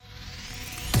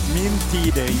Min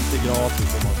tid är inte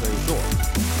gratis om man säger så.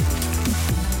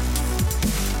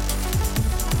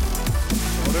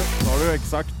 Har du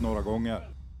exakt några gånger?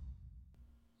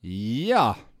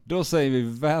 Ja, då säger vi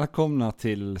välkomna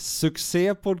till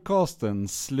succépodcasten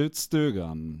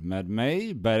Slutstugan med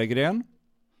mig, Berggren.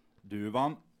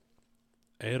 Duvan.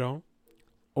 Hej då.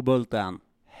 Och Bulten.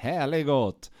 Härligt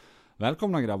gott.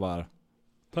 Välkomna grabbar.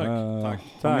 Tack.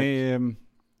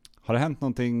 Har det hänt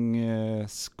någonting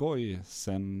skoj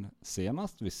sen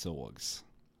senast vi sågs?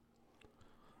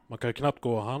 Man kan ju knappt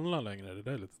gå och handla längre.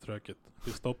 Det är lite tråkigt.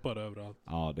 Vi stoppar överallt.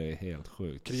 Ja, det är helt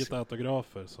sjukt. Krita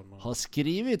autografer som man... Har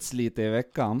skrivits lite i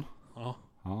veckan. Ja.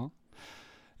 Ja.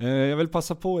 Jag vill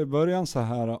passa på i början så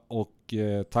här och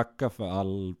tacka för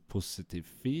all positiv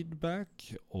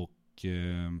feedback. Och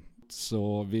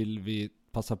så vill vi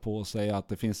passa på att säga att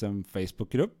det finns en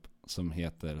Facebookgrupp som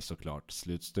heter såklart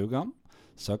Slutstugan.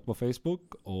 Sök på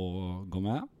Facebook och gå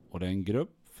med. Och det är en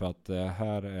grupp för att det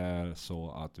här är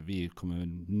så att vi kommer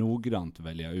noggrant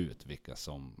välja ut vilka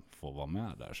som får vara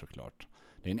med där såklart.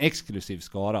 Det är en exklusiv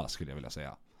skara skulle jag vilja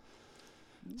säga.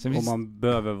 Sen och man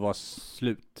behöver vara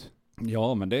slut.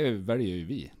 Ja, men det väljer ju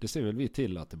vi. Det ser väl vi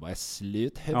till att det bara är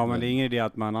slut. Ja, men det är ingen idé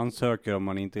att man ansöker om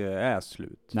man inte är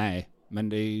slut. Nej, men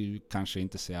det är ju kanske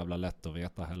inte så jävla lätt att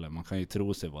veta heller. Man kan ju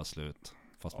tro sig vara slut,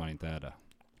 fast man inte är det.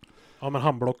 Ja, men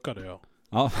han blockade jag.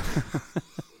 Ja,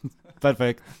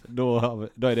 perfekt. Då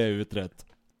är det utrett.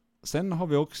 Sen har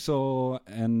vi också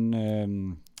en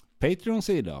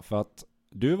Patreon-sida för att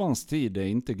Duvans tid är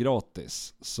inte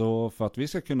gratis. Så för att vi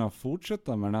ska kunna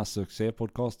fortsätta med den här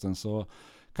succépodcasten så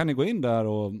kan ni gå in där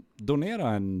och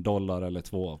donera $1 eller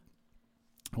 2.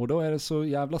 Och då är det så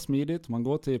jävla smidigt. Man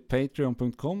går till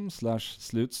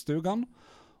patreon.com/slutstugan.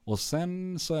 Och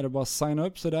sen så är det bara att signa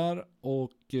upp sig där.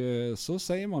 Och så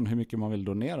säger man hur mycket man vill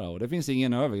donera. Och det finns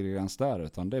ingen övre gräns där.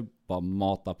 Utan det är bara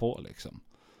mata på liksom.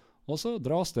 Och så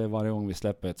dras det varje gång vi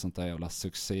släpper ett sånt där jävla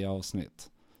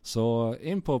succéavsnitt. Så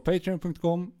in på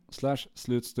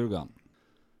patreon.com/slutstugan.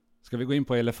 Ska vi gå in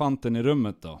på elefanten i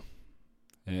rummet då?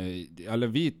 Eller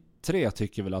vi 3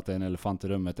 tycker väl att det är en elefant i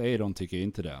rummet. Aaron tycker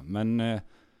inte det. Men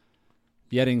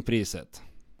Jerringpriset.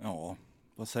 Ja,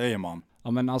 vad säger man?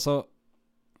 Ja, men alltså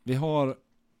vi har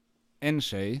en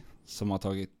tjej som har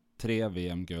tagit 3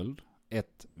 VM-guld,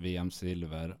 1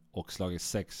 VM-silver och slagit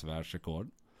 6 världsrekord.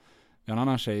 Vi har en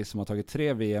annan tjej som har tagit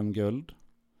 3 VM-guld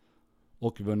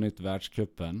och vunnit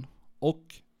världscupen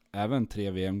och även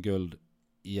 3 VM-guld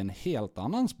i en helt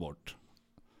annan sport.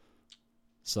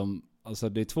 Alltså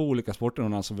det är 2 olika sporter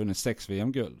hon har alltså vunnit 6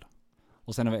 VM-guld.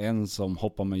 Och sen har vi en som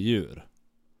hoppar med djur.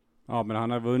 Ja, men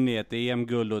han har vunnit ett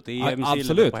EM-guld och ett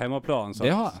EM-silver på hemmaplan. Så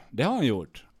det har han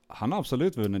gjort. Han har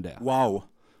absolut vunnit det. Wow.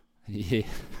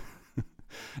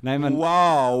 Nej, men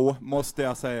wow, måste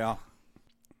jag säga.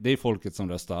 det är folket som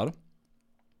röstar.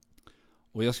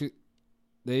 Och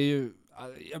det är ju...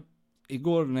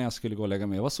 Igår när jag skulle gå och lägga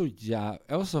mig, jag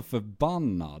var så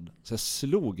förbannad. Så jag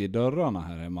slog i dörrarna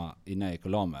här hemma innan jag gick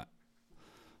och la mig.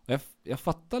 Jag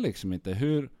fattar liksom inte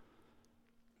hur...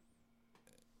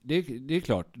 Det är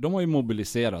klart, de har ju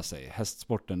mobiliserat sig.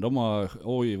 Hästsporten,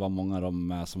 oj vad många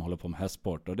de är som håller på med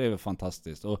hästsport. Och det är väl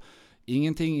fantastiskt. Och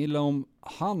ingenting illa om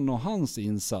han och hans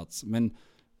insats. Men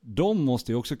de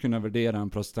måste ju också kunna värdera en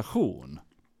prestation.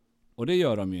 Och det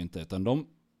gör de ju inte. Utan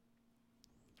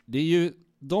det är ju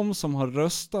de som har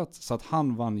röstat så att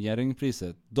han vann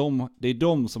Jerringpriset. Det är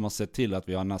de som har sett till att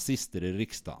vi har nazister i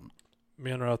riksdagen.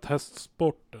 Menar du att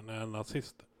hästsporten är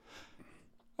nazister?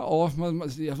 Ja,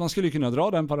 man skulle kunna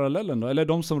dra den parallellen då. Eller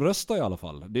de som röstar i alla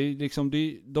fall. Det är liksom,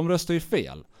 de röstar ju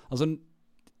fel. Alltså,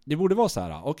 det borde vara så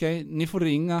här. Okej, ni får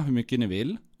ringa hur mycket ni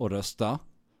vill och rösta.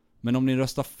 Men om ni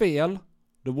röstar fel,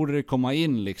 då borde det komma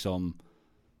in liksom...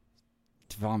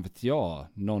 Vad vet jag?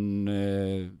 Någon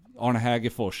Arne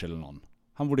Hägerfors eller någon.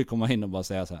 Han borde komma in och bara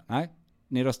säga så här. Nej,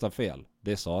 ni röstar fel.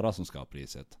 Det är Sara som ska ha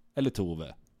priset. Eller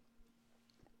Tove.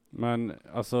 Men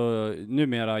alltså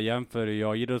numera jämför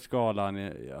jag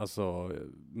Idrottsgalan alltså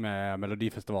med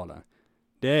Melodifestivalen.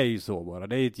 Det är ju så bara.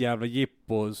 Det är ett jävla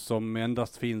jippo som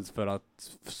endast finns för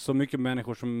att så mycket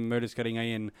människor som möjligt ska ringa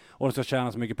in och de ska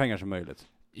tjäna så mycket pengar som möjligt.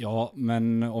 Ja,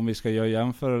 men om vi ska göra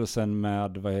jämförelsen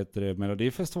med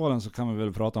Melodifestivalen så kan vi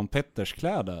väl prata om Petters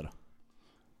kläder.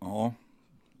 Ja,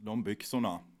 de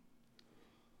byxorna.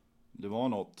 Det var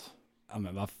något. Ja,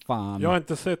 men vad fan. Jag har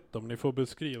inte sett dem, ni får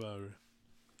beskriva hur.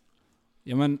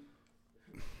 Ja, men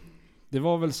det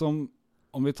var väl som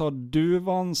om vi tar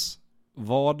Duvans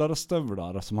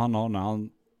vadarstövlar som han har när han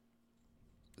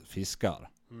fiskar.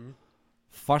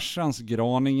 Farsans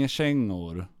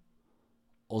Graningekängor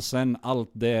och sen allt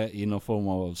det i någon form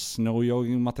av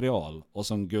snowjoggingmaterial och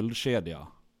som guldkedja.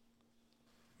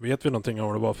 Vet vi någonting om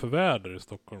vad det var för väder i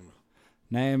Stockholm?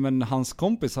 Nej, men hans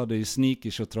kompis hade ju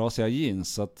sneakers och trasiga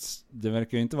jeans, så att det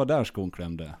verkar ju inte vara där skon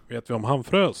klämde. Vet vi om han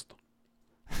frös då?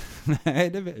 Nej,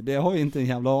 det har jag inte en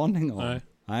jävla aning om.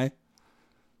 Nej.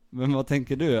 Men vad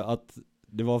tänker du? Att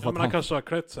det var för att Men han kanske har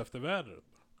klätt sig efter vädret.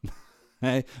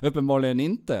 Nej, uppenbarligen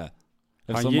inte.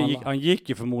 Han gick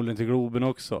ju förmodligen till Globen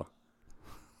också.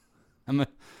 Ja, men...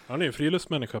 Han är ju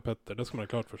friluftsmänniska, Petter. Det ska man ha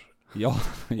klart för sig. Ja,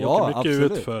 mycket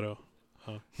absolut. Utför och...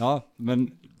 Ja,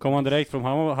 men... Kom han direkt från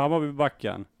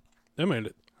Hammarbybacken? Det är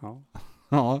möjligt.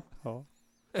 Ja.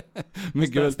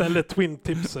 Med Ställde Twin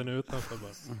Tipsen utanför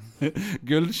bara.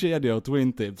 guldkedja och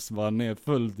Twin Tips var ner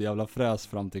fullt jävla fräs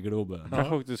fram till Globen.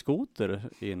 Kanske åkte skoter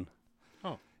in.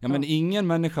 Ja, men ingen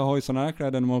människa har ju såna här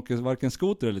kläder när man åker varken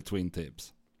skoter eller Twin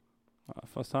Tips. Ja,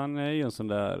 fast han är ju en sån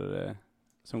där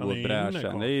som Han går är i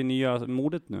bräschen. inne, Det är ju nya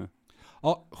modet nu.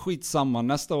 Ja, skitsamma.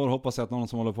 Nästa år hoppas jag att någon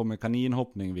som håller på med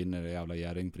kaninhoppning vinner det jävla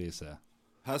Jerringpriset.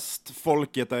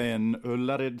 Hästfolket är en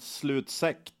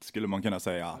Ullared-slutsekt, skulle man kunna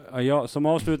säga. Ja, som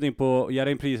avslutning på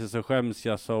Jerringpriset så skäms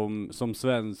jag som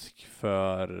svensk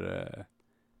för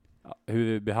hur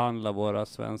vi behandlar våra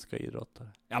svenska idrottare.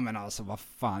 Ja, men alltså vad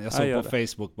fan, jag såg gör på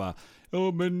Facebook bara,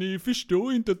 ja men ni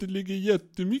förstår inte att det ligger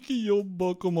jättemycket jobb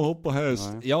bakom att hoppa häst.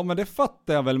 Nej. Ja, men det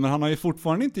fattar jag väl, men han har ju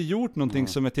fortfarande inte gjort någonting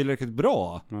som är tillräckligt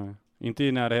bra. Nej. Inte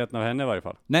i närheten av henne i varje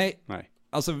fall. Nej. Nej.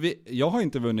 Alltså jag har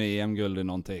inte vunnit EM-guld i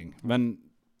någonting, men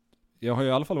jag har ju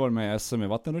i alla fall varit med i SM i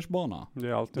vattenrutschbana. Det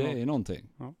är alltid Det är någonting.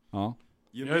 Ja.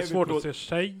 Jag är svårt att se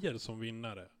tjejer som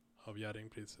vinnare av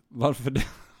Jerringpriset. Varför det?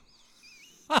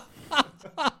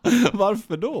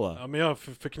 Varför då? Ja, men jag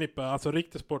förknippar, alltså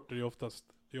riktig sport är ju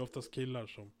oftast killar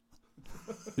som...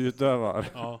 Utövar.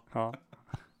 Ja.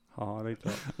 Ja, det är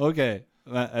klart. Okej,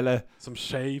 eller... Som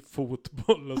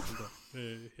tjejfotboll och sånt där. Det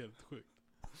är helt sjukt.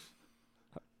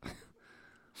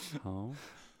 Ja.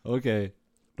 Okej.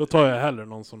 Då tar jag hellre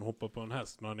någon som hoppar på en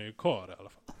häst, men han är ju kar i alla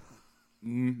fall.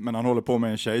 Men han håller på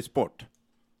med en tjejsport.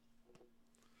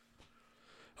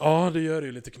 Ja, det gör det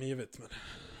ju lite knivigt, men...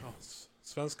 Ja,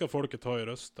 svenska folket har ju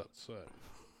röstat, så är det.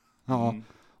 Ja,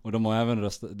 och de har även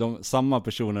röstat, samma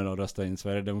personer har röstat in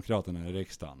Sverigedemokraterna i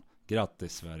riksdagen.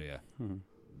 Grattis Sverige.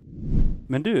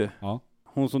 Men du, Ja.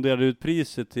 hon som delade ut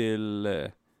priset till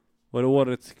var det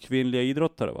årets kvinnliga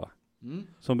idrottare, va?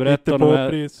 Som berättar om de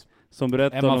här, Hittepåpris. som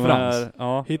berättar Emma om de här,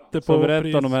 ja, som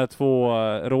berättar om de här 2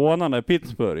 rånarna i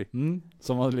Pittsburgh.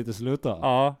 Som var lite sluta.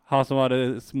 Ja, han som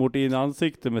hade smort in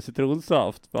ansiktet med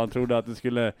citronsaft för han trodde att det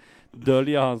skulle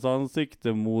dölja hans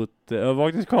ansikte mot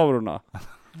övervakningskamerorna.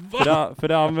 För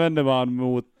det använde man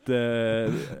mot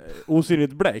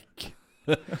osynligt bläck.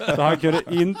 Så han kunde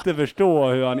inte förstå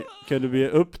hur han kunde bli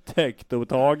upptäckt och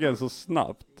tagen så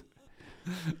snabbt.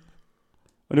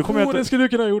 Och nu kommer jag inte... det skulle du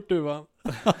kunna ha gjort du, va?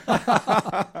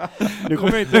 Nu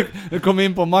kommer jag inte... Du kom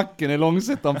in på macken i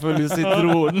Långsittan full i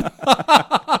citron.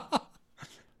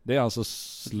 Det är alltså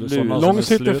sådana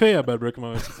Långsittefeber brukar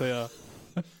man väl säga.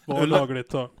 Vardagligt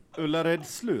tal. Ullared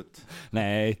slut.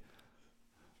 Nej.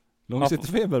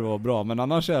 Långsittefeber var bra, men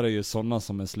annars är det ju sådana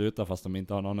som är sluta fast de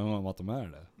inte har någon om att de är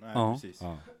det. Nej, Ja. precis.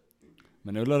 Ja.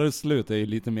 Men Ullared slut är ju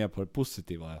lite mer på den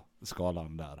positiva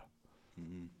skalan där.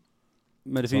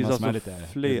 Men det Sådana finns som är alltså lite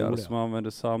fler roliga. som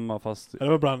använder samma fast Det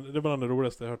var bland det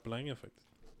roligaste jag hört på länge faktiskt.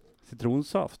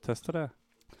 citronsaft. Testa det.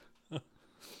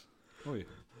 Oj.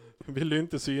 Vill du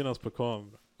inte synas på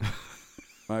kamera?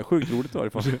 Nej, sjukt roligt i varje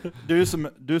fall.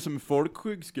 Du som är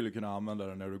folkskygg skulle kunna använda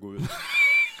den när du går ut.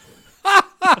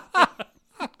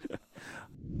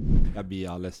 Jag blir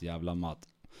alldeles jävla matt.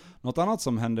 Något annat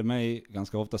som händer mig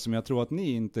ganska ofta som jag tror att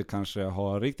ni inte kanske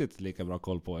har riktigt lika bra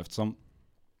koll på, eftersom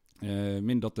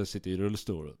min dotter sitter i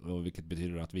rullstol, och vilket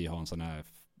betyder att vi har en sån här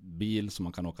bil som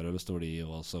man kan åka rullstol i,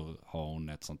 och så har hon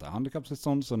ett sånt där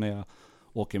handikappstillstånd, så när jag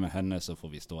åker med henne så får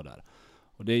vi stå där.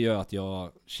 Och det gör att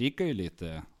jag kikar ju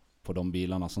lite på de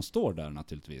bilarna som står där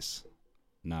naturligtvis,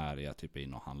 när jag typ är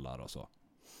in och handlar och så.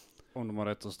 Om de har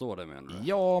rätt att stå där med ändå.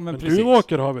 Ja, men Men precis. du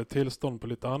åker har vi ett tillstånd på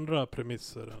lite andra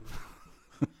premisser än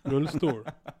rullstol.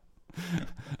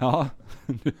 Ja,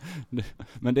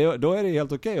 men då är det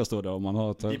helt okej att stå där om man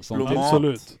har ett sånt.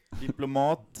 Absolut.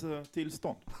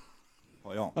 Diplomattillstånd.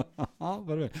 Ja, ja. Ja,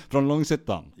 perfekt. Från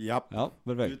Långsittan. Japp. Ja,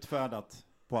 perfekt. Utfärdat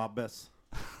på Abbes.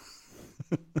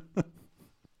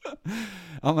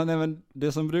 Ja, men även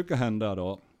det som brukar hända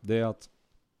då, det är att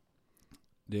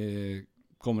det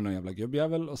kommer någon jävla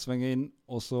gubbjävel och svänger in,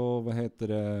 och så,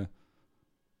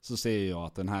 så ser jag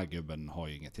att den här gubben har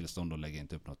ju inget tillstånd och lägger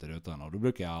inte upp något i rutan. Och då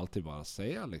brukar jag alltid bara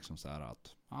säga liksom så här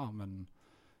att, ja men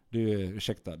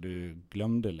ursäkta, du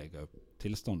glömde lägga upp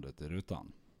tillståndet i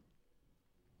rutan.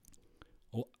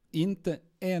 Och inte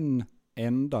en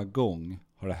enda gång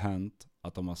har det hänt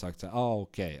Att de har sagt så här,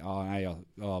 okej, nej,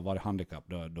 jag har varit handikapp,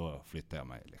 då flyttar jag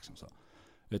mig liksom så.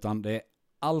 Utan det är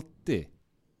alltid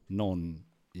någon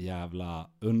jävla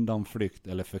undanflykt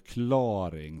eller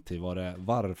förklaring till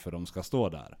varför de ska stå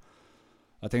där.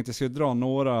 Jag tänkte jag skulle dra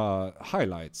några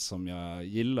highlights som jag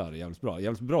gillar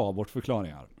jävligt bra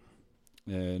bortförklaringar.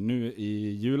 Nu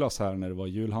i julas här när det var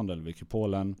julhandel vid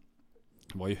Kupolen,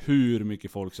 det var ju hur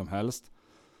mycket folk som helst.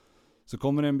 Så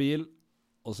kommer en bil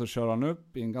och så kör han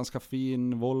upp i en ganska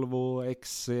fin Volvo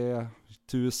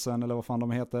XC1000 eller vad fan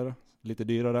de heter, lite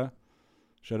dyrare.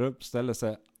 Kör upp, ställer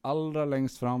sig allra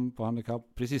längst fram på handikapp,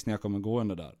 precis när jag kommer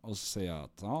gående där. Och så säger jag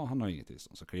att han har inget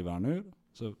tillstånd. Så kliver han ur,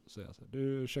 så säger jag så här, du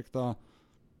ursäkta,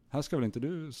 här ska väl inte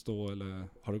du stå, eller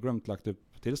har du glömt lagt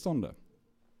upp tillståndet?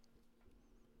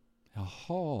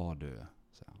 Jaha du,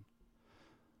 säger han.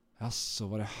 Jaså,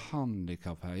 var det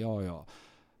handikapp här? Ja,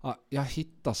 jag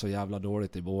hittar så jävla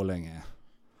dåligt i Borlänge.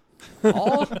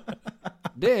 Ja,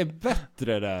 det är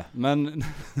bättre det. Men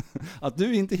att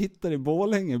du inte hittar i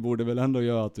Borlänge borde väl ändå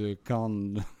göra att du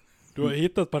kan... Du har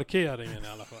hittat parkeringen i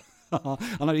alla fall.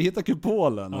 Han hade hittat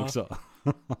Kupolen också.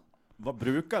 Vad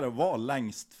brukar det vara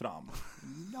längst fram?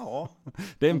 Ja,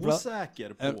 det är en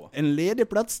osäker på. En ledig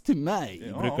plats till mig,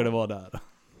 ja. Brukar det vara där.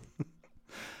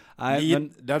 Nej,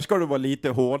 men... Där ska du vara lite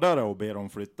hårdare och be dem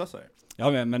flytta sig.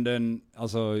 Ja, men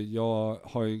alltså jag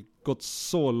har ju gått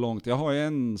så långt. Jag har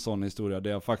en sån historia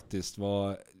där jag faktiskt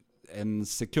var en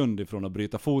sekund ifrån att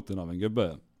bryta foten av en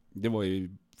gubbe. Det var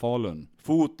i Falun.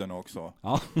 Foten också.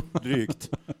 Ja. Drygt.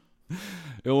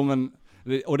 Jo, men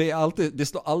och det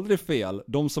står aldrig fel.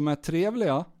 De som är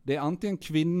trevliga, det är antingen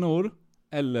kvinnor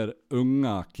eller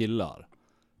unga killar.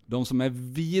 De som är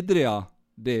vidriga,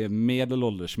 det är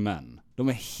medelålders män. De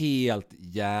är helt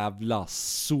jävla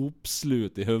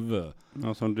sopslut i huvudet.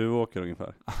 Ja, som du åker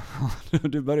ungefär.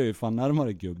 Du börjar ju fan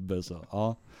närmare gubbe så.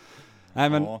 Ja. Nej,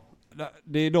 men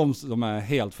det är de som är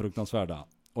helt fruktansvärda.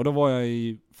 Och då var jag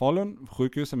i Falun,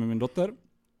 sjukhuset med min dotter.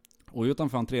 Och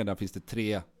utanför entrén där finns det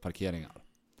 3 parkeringar.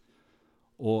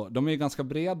 Och de är ganska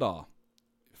breda.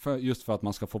 Just för att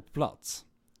man ska få plats.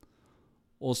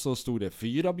 Och så stod det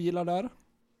 4 bilar där.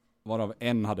 Varav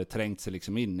en hade trängt sig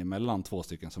liksom in emellan 2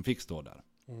 stycken som fick stå där.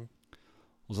 Mm.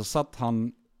 Och så satt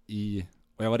han i...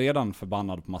 Och jag var redan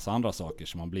förbannad på massa andra saker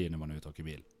som man blir när man är ute och åker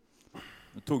bil.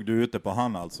 Då tog du ut det på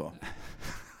han alltså?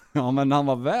 Ja, men han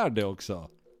var värd det också.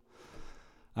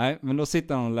 Nej, men då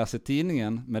sitter han och läser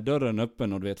tidningen med dörren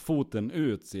öppen och du vet foten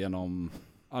ut genom...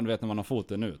 Ja, du vet när man har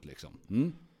foten ut liksom.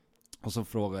 Mm. Och så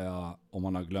frågar jag om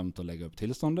han har glömt att lägga upp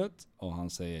tillståndet. Och han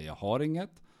säger, jag har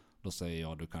inget. Då säger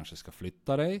jag, du kanske ska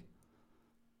flytta dig.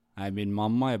 Nej, min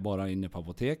mamma är bara inne på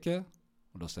apoteket.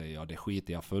 Och då säger jag, det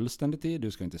skiter jag fullständigt i.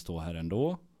 Du ska inte stå här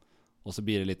ändå. Och så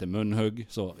blir det lite munhugg.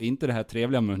 Så inte det här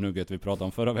trevliga munhugget vi pratade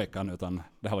om förra veckan. Utan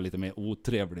det här var lite mer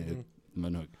otrevligt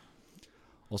munhugg.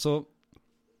 Och så...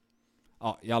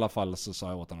 Ja, i alla fall så sa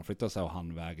jag åt honom att flytta sig och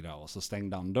han vägrade. Och så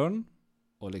stängde han dörren.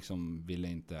 Och liksom ville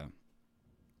inte...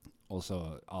 Och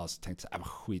så, så tänkte jag,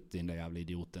 skit i den där jävla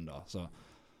idioten då.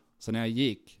 Så när jag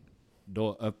gick,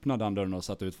 då öppnade han dörren och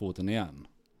satte ut foten igen.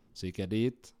 Så gick jag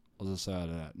dit och så sa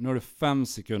jag, nu har du 5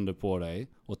 sekunder på dig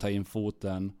att ta in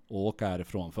foten och åka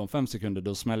härifrån. För om 5 sekunder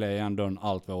då smäller jag igen dörren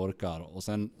allt vad jag orkar. Och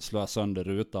sen slår jag sönder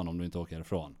rutan om du inte åker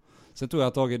härifrån. Sen tog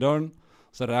jag tag i dörren,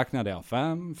 så räknade jag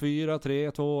 5, 4,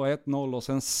 3, 2, 1, 0 och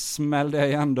sen smällde jag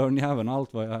igen dörren jäveln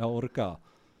allt vad jag orkar.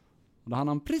 Och då hann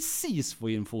han precis få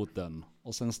in foten.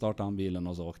 Och sen startade han bilen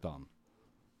och så åkte han.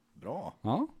 Bra.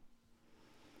 Ja.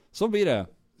 Så blir det.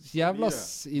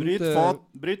 Jävlas inte...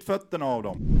 Bryt fötterna av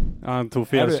dem. Ja, han tog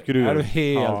fel skruv. Är du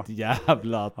helt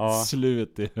jävla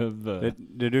slut i huvudet?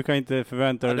 Du kan inte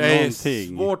förvänta dig någonting. Det är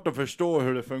svårt att förstå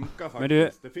hur det funkar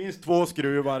faktiskt. Det finns 2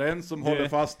 skruvar, en som håller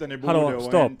fast den i bordet. Hallå,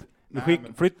 stopp.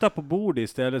 Flytta på bordet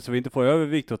istället så vi inte får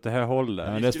övervikt åt det här hållet.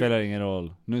 Ja, det spelar ingen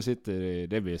roll. Nu sitter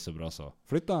det blir så bra så.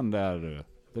 Flytta den där,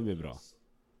 det blir bra.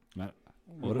 Men,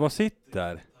 vad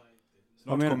sitter?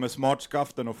 Snart kommer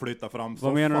smartskaften och flytta fram soffan.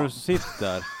 Vad menar du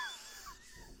sitter?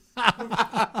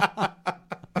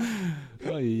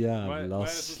 Vad jävla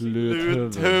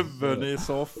sluthuvud i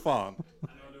soffan.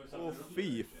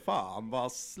 Fy fan, bara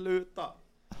sluta.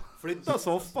 Flytta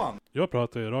soffan. Jag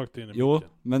pratar ju rakt in i Jo, micken.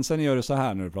 men sen gör du så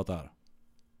här när du pratar.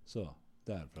 Så,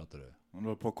 där pratar du. Hon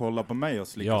var på att kolla på mig och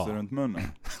slicka sig runt munnen.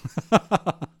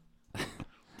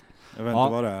 Jag vet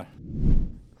inte vad det är.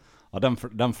 Ja,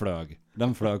 den flög.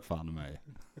 Den flög fan mig.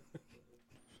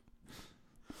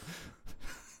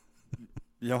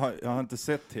 Jag har inte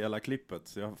sett hela klippet,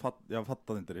 så jag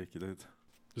fattar inte riktigt ut.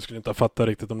 Du skulle inte ha fattat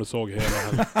riktigt om du såg hela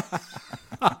heller.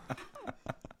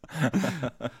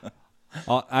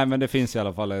 Ja, nej, men det finns i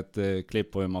alla fall ett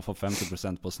klipp på hur man får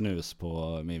 50% på snus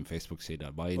på min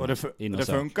Facebook-sida. Bara in, Och in och det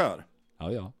sök. funkar?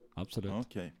 Ja, absolut.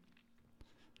 Okej.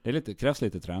 Det krävs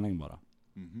lite träning bara.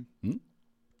 Mhm.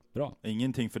 Bra.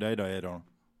 Ingenting för dig då, Edon?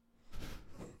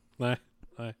 Nej.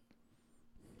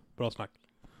 Bra snack.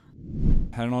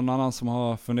 Här är någon annan som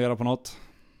har funderat på något?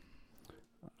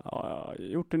 Ja, jag har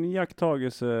gjort en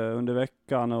iakttagelse under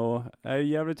veckan och är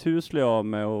jävligt huslig av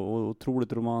mig och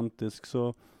otroligt romantisk.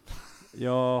 Så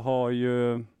jag har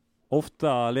ju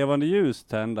ofta levande ljus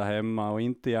tända hemma och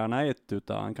inte gärna ett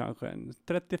utan kanske en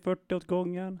 30-40 åt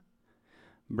gången.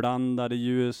 Blandade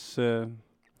ljus,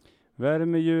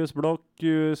 värmeljus,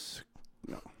 blockljus,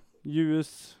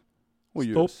 ljus och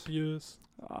ljus. Stoppljus.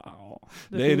 Ja,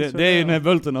 Det är ju när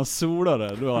bulten har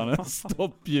solare. Då har han en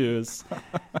stoppljus.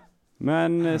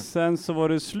 Men sen så var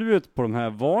det slut på de här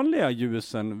vanliga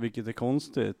ljusen, vilket är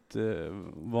konstigt.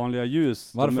 Vanliga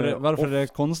ljus. Varför är det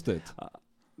konstigt?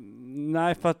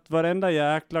 Nej, för att varenda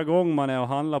jäkla gång man är och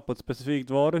handlar på ett specifikt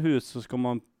varuhus så ska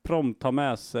man prompt ta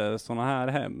med sig såna här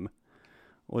hem.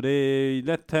 Och det är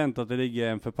lätt hänt att det ligger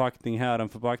en förpackning här, en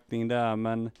förpackning där,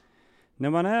 men när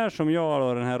man är som jag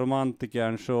och den här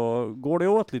romantikern så går det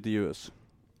åt lite ljus.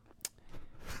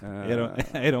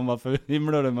 Är de varför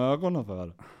himlar du med ögonen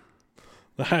för?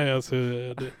 Nej, alltså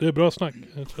det är bra snack.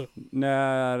 Jag tror.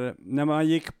 När man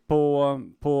gick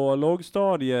på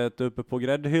lågstadiet uppe på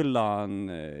gräddhyllan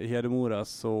i Hedemora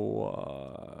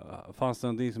så fanns det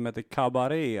någonting som heter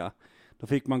kabaré. Då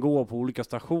fick man gå på olika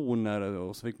stationer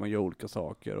och så fick man göra olika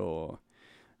saker och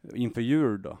inför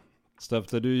jul då.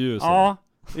 Stöpte du ljus? Ja,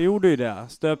 jag gjorde ju det.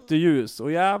 Stöpte ljus.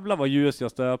 Och jävlar vad ljus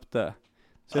jag stöpte.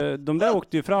 Så de där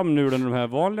åkte ju fram nu när de här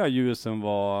vanliga ljusen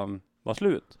var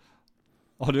slut.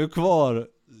 Har du kvar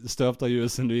stöpta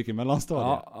ljusen du gick i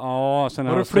mellanstadiet? Ja, sen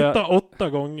Har du flyttat 8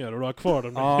 gånger och du har kvar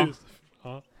den Ja. ljus?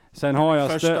 Ja. Sen har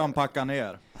jag Första han packar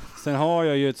ner. Sen har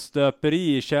jag ju ett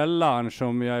stöperi i källaren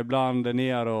som jag ibland är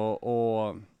ner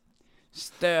och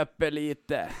stöper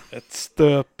lite. Ett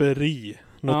stöperi.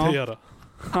 Notera.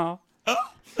 Ja.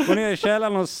 Går ner i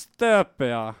källaren och stöper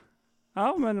jag.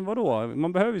 Ja, men vadå?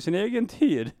 Man behöver ju sin egen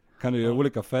tid. Kan du göra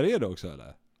olika färger då också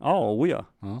eller? Ja, oja.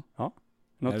 Ja. Ja.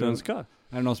 Något Är du det- önskar?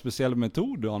 Är det någon speciell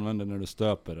metod du använder när du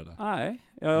stöper eller? Nej,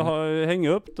 jag har hängt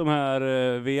upp de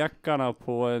här vekarna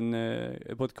på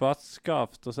ett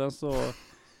kvastskaft och sen så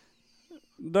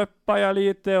döppar jag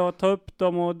lite och tar upp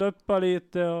dem och döppar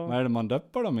lite och Vad är det man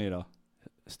döppar dem i då?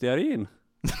 stearin.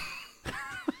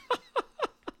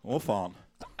 Åh fan.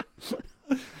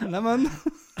 Nej men.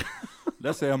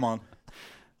 Det ser man.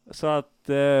 Så att,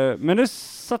 men nu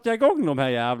satte jag igång de här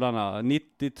jävlarna.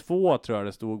 92 tror jag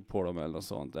det stod på dem eller något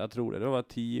sånt. Jag tror det var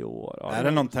 10 år. Ja, Är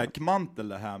det någon täckmantel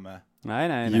det här med?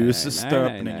 Nej.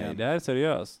 Ljusstöpningen? Nej, det är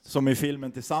seriöst. Som i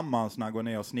filmen Tillsammans när han går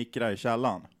ner och snickrar i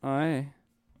källaren. Nej.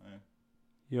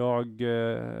 Jag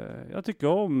tycker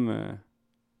om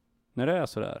när det är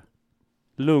sådär.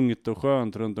 Lugnt och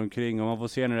skönt runt omkring och man får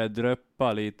se när det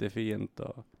droppar lite fint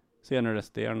och se när det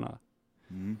stelnar.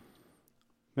 Mm.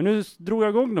 Men nu drog jag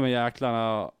igång de här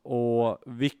jäklarna och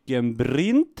vilken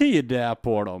brintid det är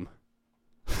på dem.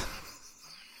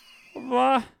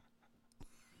 Va?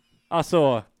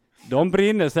 Alltså, de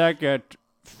brinner säkert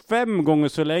 5 gånger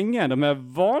så länge. De här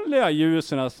vanliga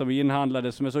ljusen som är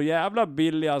inhandlade som är så jävla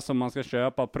billiga som man ska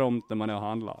köpa prompt när man är och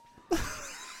handlar.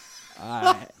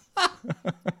 Nej.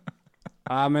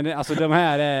 Ja, men alltså det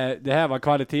här var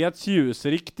kvalitetsljus,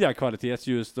 riktiga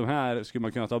kvalitetsljus. De här skulle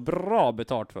man kunna ta bra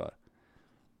betalt för.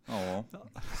 Ja.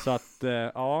 Så att,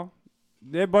 ja.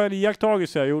 Det är bara en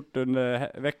iakttagelse jag har gjort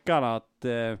under veckan att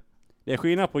det är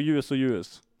skillnad på ljus och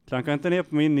ljus. Klanka inte ner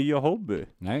på min nya hobby.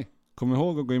 Nej. Kom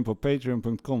ihåg att gå in på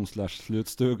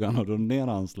patreon.com/slutstugan och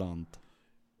donera en slant.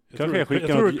 Jag tror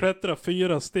du klättrar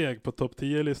 4 steg på topp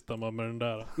 10-listan med den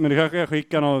där. Men du kanske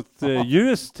skickar något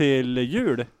ljus till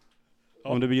jul. Ja.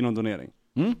 Om det blir någon donering.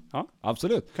 Ja,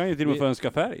 absolut. Kan ju till och med få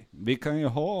önska färg. Vi kan ju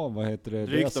ha, vad heter det?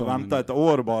 Drygt att vänta ett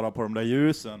år bara på de där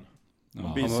ljusen.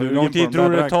 Ja. Blir Hur sugen lång på tid de tror där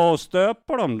du det direkt. tar att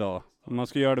stöpa dem då? Om man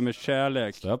ska göra det med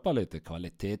kärlek. Stöpa lite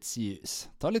kvalitetsljus.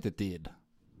 Ta lite tid.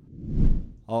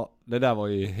 Ja, det där var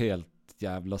ju helt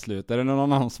jävla slut. Är det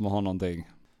någon annan som har någonting?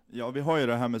 Ja, vi har ju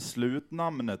det här med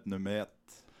slutnamnet nummer 1.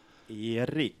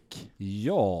 Erik.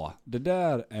 Ja, det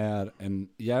där är en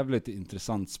jävligt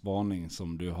intressant spaning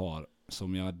som du har.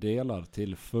 Som jag delar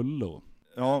till fullo.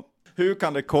 Ja, hur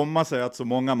kan det komma sig att så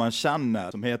många man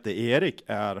känner som heter Erik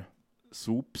är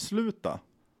sopsluta?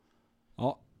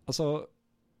 Ja, alltså.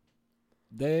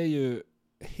 Det är ju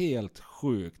helt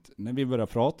sjukt när vi börjar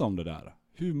prata om det där.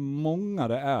 Hur många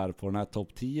det är på den här topp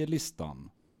 10-listan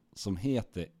som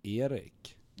heter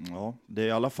Erik. Ja, det är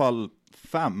i alla fall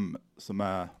 5 som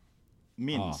är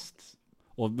minst.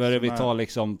 Och börjar vi Som är- ta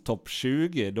liksom topp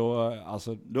 20, då,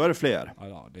 alltså, Då är det fler.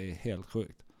 ja, det är helt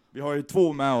sjukt. Vi har ju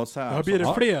 2 med oss här. Ja, blir det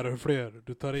som- fler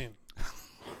du tar in?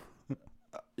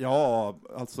 Ja,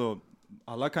 alltså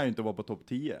alla kan ju inte vara på topp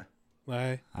 10.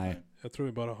 Nej, Nej. jag tror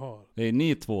vi bara har. Det är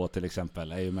ni två till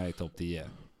exempel, är ju med i topp 10. Ja,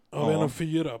 vi Ja. har nog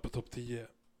 4 på topp 10.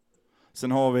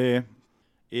 Sen har vi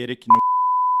Erik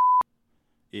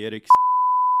Erik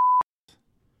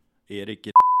Erik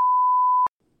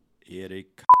Erik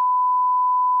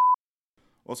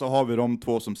och så har vi de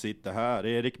 2 som sitter här,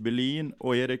 Erik Berlin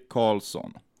och Erik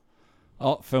Karlsson.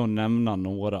 Ja, för att nämna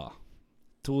några.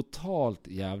 Totalt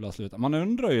jävla slut. Man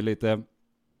undrar ju lite,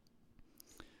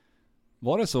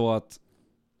 var det så att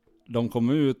de kom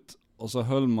ut och så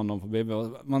höll man dem på BB?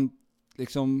 Man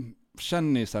liksom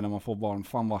känner ju sig när man får barn,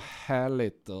 fan vad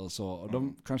härligt och så. Och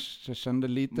de kanske kände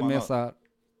lite Man mer har- så här,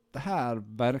 det här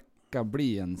verkar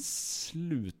bli en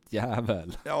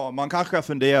slutjävel. Ja, man kanske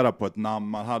funderar på ett namn,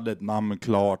 man hade ett namn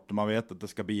klart, man vet att det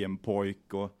ska bli en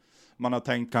pojk och man har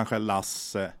tänkt kanske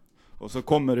Lasse. Och så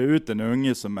kommer det ut en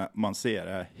unge som man ser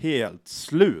är helt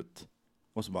slut.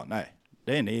 Och så bara, nej,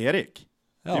 det är en Erik.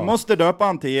 Vi Ja. måste döpa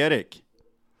han till Erik.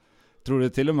 Tror du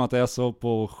till och med att det är så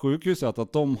på sjukhuset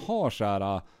att de har så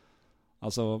här,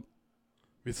 alltså,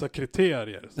 Vissa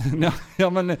kriterier. ja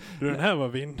men, Du, den här var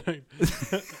vinnare. Erik.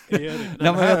 ja, Den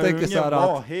men här jag tänker ungen så här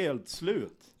var att, helt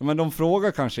slut. ja, men de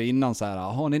frågar kanske innan så här,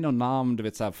 har ni någon namn, du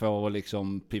vet så här, för att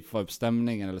liksom piffa upp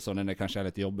stämningen eller så, när det kanske är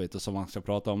lite jobbigt och så man ska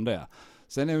prata om det.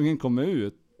 Sen när ungen kommer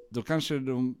ut, då kanske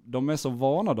de är så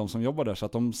vana, de som jobbar där, så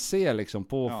att de ser liksom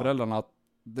på Ja. föräldrarna att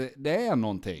det är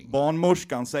någonting.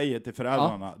 Barnmorskan säger till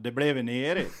föräldrarna, det blev en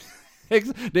Erik.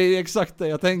 Det är exakt det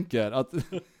jag tänker, att,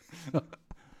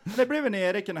 Det blev en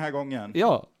Erik den här gången.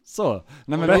 ja, så. Nej,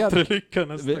 men vi Bättre hade, lycka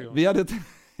nästa gång. vi hade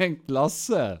tänkt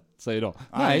Lasse, säger de.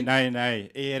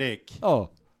 Nej, Erik.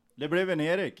 Ja, Det blev en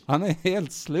Erik. han är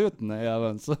helt slut när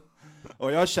även så.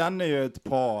 Och jag känner ju ett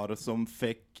par som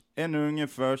fick en unge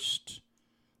först,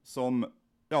 som,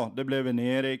 ja, det blev en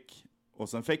Erik, och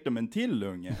sen fick de en till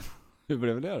unge. Hur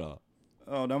blev det då?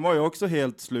 Ja, den var ju också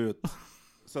helt slut.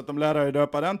 Så att de lärde ju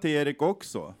döpa den till Erik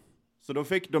också. Så då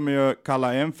fick de ju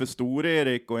kalla en för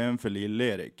Stor-Erik och en för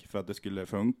Lill-Erik, för att det skulle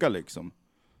funka liksom.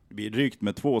 Det blir drygt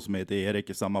med 2 som heter Erik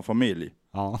i samma familj.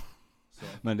 Ja,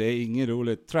 men det är ingen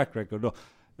roligt track record då.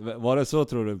 Var det så,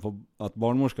 tror du, på att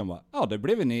barnmorskan bara, ja, det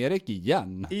blev en Erik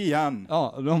igen. Igen. Ja,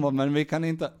 och de bara, men vi kan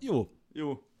inte, jo,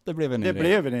 Jo, det blev en det Erik.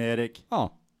 blev en Erik.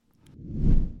 Ja.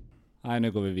 Nej,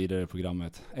 nu går vi vidare i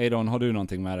programmet. Eidon, har du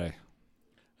någonting med dig?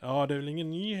 Ja, det är väl ingen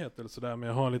nyhet eller sådär, men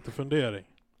jag har lite fundering.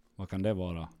 Vad kan det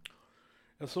vara?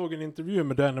 Jag såg en intervju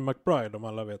med Danny McBride, om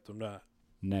alla vet om det är.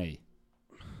 Nej.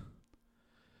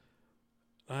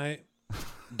 Nej,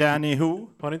 Danny Who?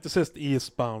 har ni inte sett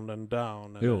Eastbound and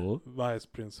Down? Eller Jo. Vice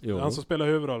Principal? Jo. Han som spelar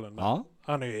huvudrollen där. Ja,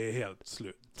 Han är ju helt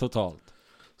slut. totalt.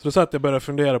 Så då satt jag och började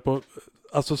fundera på,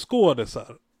 alltså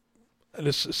skådisar,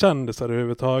 eller kändisar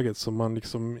överhuvudtaget, som man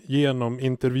liksom genom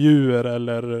intervjuer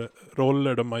eller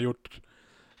roller de har gjort,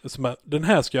 som är, den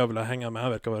här ska jag vilja hänga med,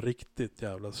 han verkar vara riktigt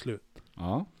jävla slut.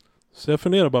 Ja. Så jag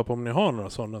funderar bara på om ni har några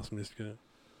sådana som ni skulle...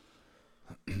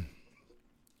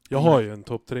 Jag har ju en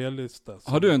topp 3-lista.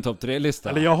 Har du en topp 3-lista?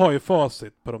 Eller jag har ju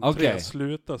facit på de Okej. 3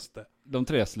 slutaste. De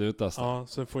 3 slutaste. Ja,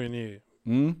 sen får ju ni...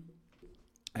 Mm.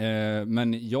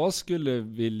 Men jag skulle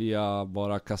vilja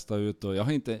bara kasta ut, och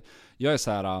jag är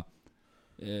så här.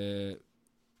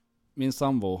 Min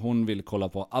sambo, hon vill kolla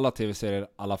på alla tv-serier,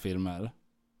 alla filmer.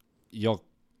 Jag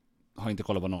har inte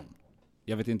kollat på någon.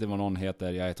 Jag vet inte vad någon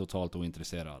heter, jag är totalt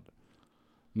ointresserad.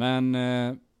 Men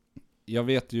jag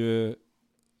vet ju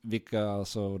vilka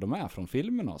alltså, de är från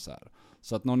filmerna och så här.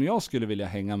 Så att någon jag skulle vilja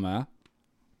hänga med,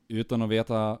 utan att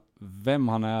veta vem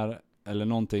han är eller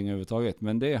någonting överhuvudtaget,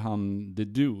 men det är han, the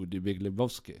dude i Big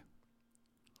Lebowski.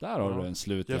 Där har Ja, du en Jeff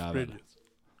slutjävel. Bridges.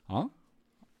 Ja.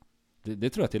 Det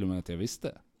tror jag till och med att jag visste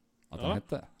att Ja. han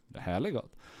hette. Det är härligt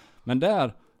gott. Men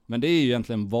det är ju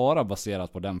egentligen bara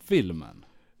baserat på den filmen.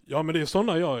 Ja, men det är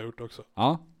sådana jag har gjort också.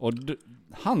 Ja, och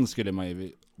han skulle man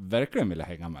ju verkligen vilja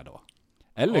hänga med då.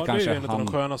 Eller Ja, kanske det är ju en av han...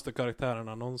 de skönaste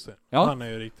karaktärerna någonsin. Ja. Han är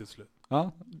ju riktigt slut.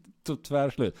 Ja,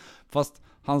 tvärslut. Fast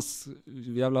hans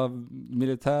jävla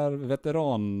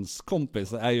militärveterans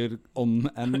kompis är ju om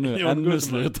ännu John Goodman.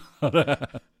 slutare.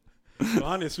 Och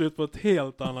han är slut på ett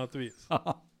helt annat vis.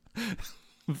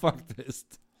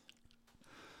 Faktiskt.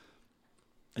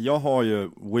 Jag har ju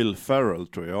Will Ferrell,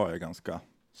 tror jag är ganska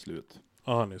slut.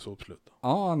 Ja, han är så slut.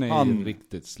 Ja, han är Han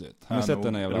riktigt slut. Har är ni sett nog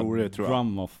den här jävla rolig, tror jag.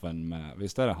 drumoffen med,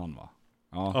 visst är det han va?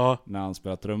 Ja, Ja, när han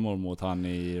spelar trummor mot han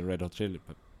i Red Hot Chili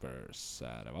Peppers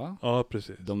är det va? ja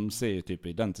precis. De ser ju typ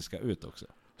identiska ut också.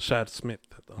 Chad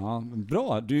Smith heter han. Ja,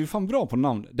 bra. Du är ju fan bra på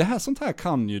namn. Sånt här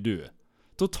kan ju du.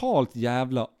 Totalt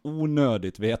jävla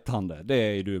onödigt vetande. Det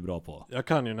är ju du bra på. Jag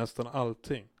kan ju nästan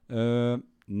allting.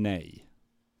 Nej.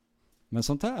 Men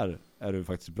sånt här är du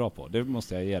faktiskt bra på. Det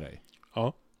måste jag ge dig.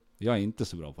 Ja. Jag är inte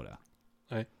så bra på det.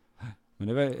 Nej. Men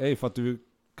det är ju för att du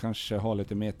kanske har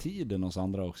lite mer tid än oss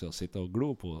andra också. Att sitta och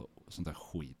glo på sånt där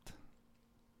skit.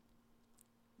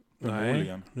 Nej,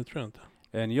 Förmodligen. det tror jag inte.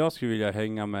 En jag skulle vilja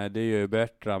hänga med, det är ju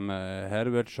Bertram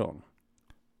Herbertsson.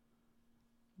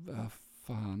 Vad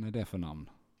fan är det för namn?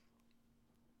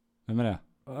 Vem är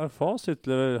det? Facit,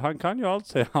 han kan ju allt,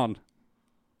 säger han.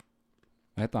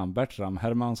 Vad heter han? Bertram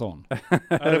Hermansson? Nej,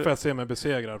 det får jag se mig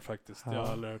besegrad faktiskt. Jag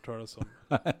har aldrig hört talas om.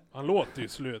 Han låter ju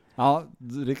slut. Ja,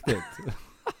 riktigt.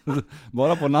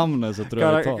 Bara på namnet så tror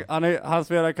jag det tar. Han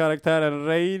spelar karaktären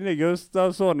Reine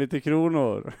Gustafsson i 10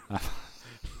 kronor.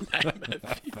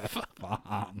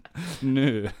 Fan.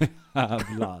 Nu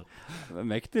jävlar.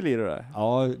 Mäktig lirare.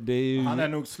 Ja, det är ju... Han är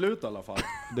nog slut i alla fall.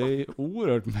 Det är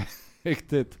oerhört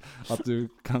mäktigt att du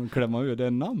kan klämma ur det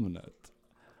namnet.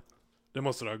 Det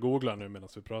måste du ha googlat nu medan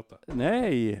vi pratar.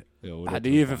 Nej. Jo, Det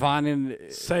är ju för fan en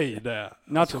Säg det.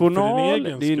 national, Alltså, för din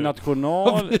egen det är en skull.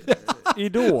 national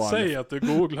idol. Säg att du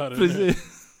googlar det nu. Precis.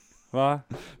 Va?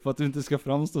 För att du inte ska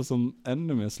framstå som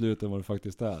ännu mer slut än vad du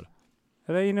faktiskt är.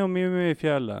 Reine och Mimmi i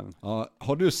fjällen. Ja,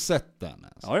 har du sett den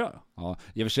ens? Ja, ja. Ja,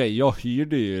 i och för sig, jag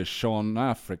hyrde ju Sean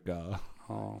Africa.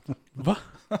 Ja. Va?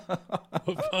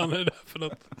 Vad fan är det för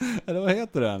något? Eller vad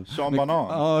heter den? Sean Banan.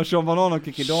 Ja, Sean Banan och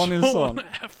Kikki Danielsson. Sean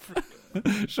Africa.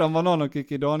 Sean Banan och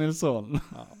Kikki Danielsson.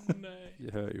 Nej.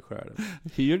 Det hör ju själv.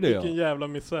 Hyrde Vilken jag. jävla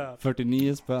misär.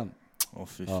 49 spänn. Åh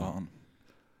fy Ja. fan.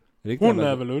 Riktigt Hon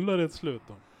jävla- är väl Ullared slut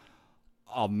då?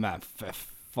 Ja men för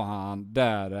fan,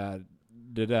 där är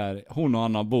det där. Hon och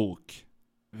Anna Bok.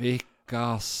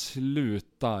 Vilka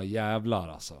sluta jävlar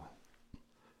alltså.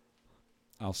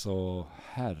 Alltså,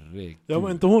 herregud. Ja,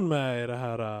 var inte hon med i det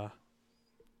här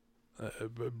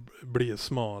bli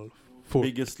smal fort?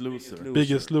 Biggest loser.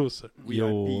 Biggest loser.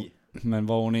 Jo, VIP. men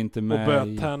var hon inte Och med böt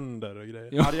i... tänder och grejer.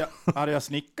 Ja. Arga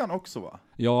snickan också va?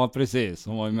 Ja, precis.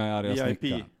 Hon var ju med i Arga VIP.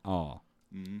 Snickan. Ja.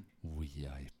 Mm.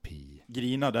 VIP.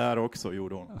 Grina där också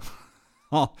gjorde hon.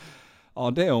 Ja.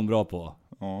 Ja, det är hon bra på.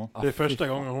 Ja. Det är första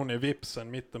gången hon är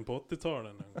vipsen mitten på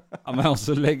 80-talet nu. Ja, men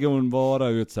så lägger hon bara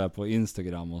ut så här på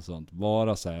Instagram och sånt.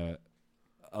 Bara så här,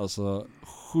 alltså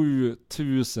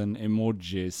 7000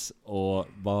 emojis och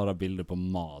bara bilder på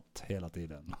mat hela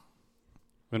tiden.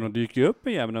 Men hon dyker ju upp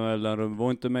i jämna mellanrum.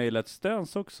 Var inte med i Let's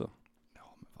Dance också?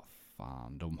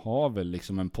 Fan, de har väl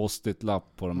liksom en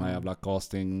post-it-lapp på de här jävla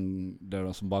casting där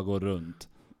de som bara går runt.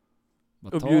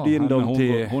 Bara Och ta bjud in henne, dem hon,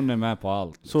 till- hon är med på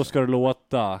allt. Så ska det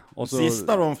låta. Och så...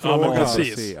 Sista de Ja, men frågar,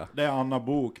 precis. det är Anna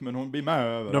Bok, men hon blir med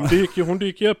över. Hon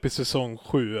dyker ju upp i säsong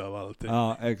 7 av allting.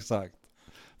 Ja, exakt.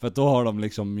 För att då har de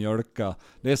liksom mjölka.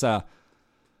 Det är så här.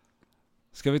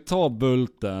 Ska vi ta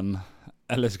Bulten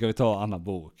eller ska vi ta Anna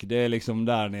Bok? Det är liksom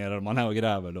där nere man är och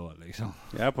gräver då liksom.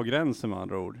 Jag är på gränsen med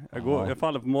andra ord. Ja. Jag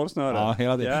faller på målsnöret. Ja,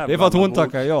 hela tiden. Jävlar, Det är för att hon Anna Bok.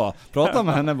 tackar ja. Prata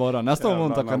med henne bara. Nästa gång hon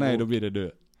Jävlar, tackar Anna nej, Bok. då blir det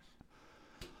du.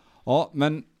 Ja,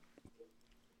 men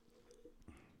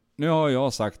nu har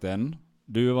jag sagt en,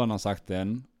 Duvan har sagt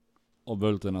en och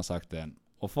Bulten har sagt en.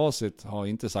 Och Facit har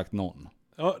inte sagt någon.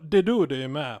 Ja, det är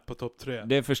med på topp 3.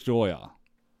 Det förstår jag.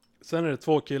 Sen är det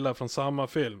 2 killar från samma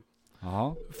film.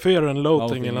 Jaha. Fear and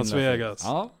Loathing i Las Loathing in Vegas.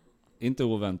 Ja, inte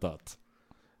oväntat.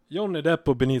 Johnny Depp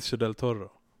och Benicio del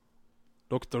Toro.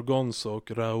 Dr. Gonzo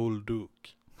och Raoul Duke.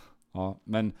 Ja,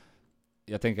 men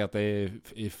jag tänker att det är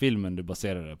i filmen du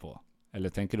baserar det på. Eller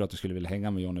tänker du att du skulle vilja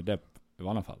hänga med Johnny Depp i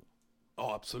alla fall?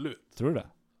 Ja, absolut. Tror du det?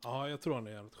 Ja, jag tror han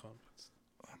är jävligt skön.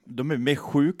 De är med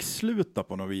sjuksluta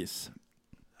på något vis.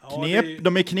 Ja, det är-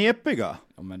 De är knepiga.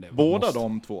 Ja, men det Båda måste,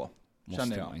 de två. måste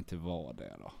känner jag. man inte vara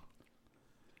det då?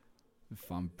 Hur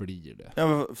fan blir det?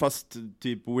 Ja, fast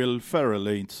typ Will Ferrell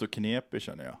är inte så knepig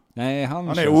känner jag. Nej, han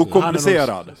Han är känns-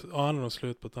 komplicerad. Ja, han är nog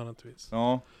slut på ett annat vis.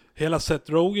 Ja, Hela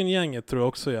Seth Rogen-gänget tror jag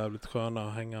också är jävligt sköna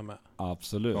att hänga med.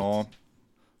 Absolut. ja.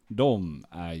 De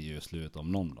är ju slut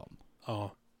om någon dem.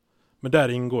 Ja. Men där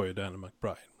ingår ju Danny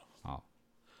McBride. Ja.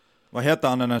 Vad heter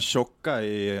han den där tjocka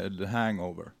i The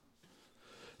Hangover?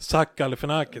 Zach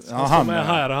Galifianakis. Ja, Han han som är är-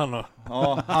 här, han och...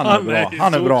 Ja, han är bra. ju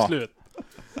Han är bra. solslut.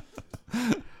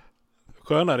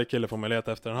 Skönare kille får man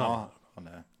leta efter än han. Ja, han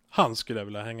är. Han skulle jag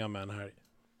vilja hänga med en helg.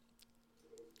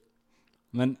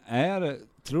 Men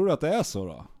tror du att det är så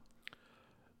då?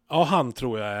 Ja, han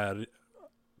tror jag är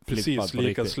precis Flippad på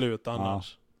lika riktigt. slut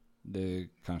annars. Det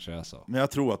kanske är så. Men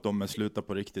jag tror att de är sluta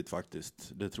på riktigt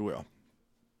faktiskt. Det tror jag.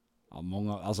 Ja,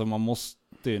 många, alltså man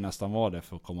måste ju nästan vara det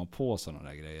för att komma på sådana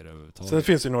där grejer överhuvudtaget. Sen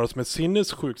finns det ju några som är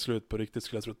sinnessjukt slut på riktigt,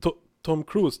 skulle jag tro. Tom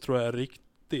Cruise tror jag är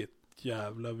riktigt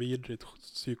jävla vidrigt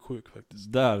psyksjuk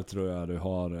faktiskt. Där tror jag du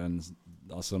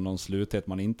har någon sluthet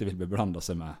man inte vill beblanda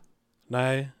sig med.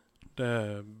 Nej,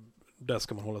 där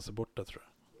ska man hålla sig borta, tror jag.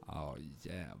 Ja,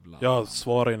 jävlar. Jag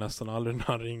svarar ju nästan aldrig när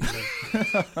han ringer.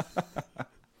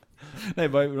 Nej,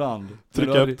 bara ibland.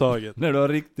 Trycka upptaget. När du har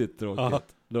riktigt tråkigt. Aha.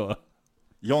 Då.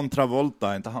 John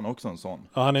Travolta, är inte han också en sån?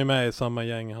 Ja, han är med i samma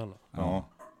gäng han. Ja.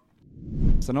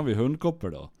 Sen har vi hundkoppor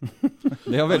då.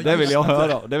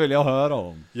 Det vill jag höra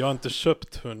om. Jag har inte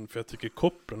köpt hund för jag tycker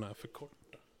kopplorna är för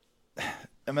korta.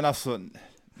 Ja, men alltså,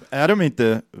 är de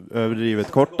inte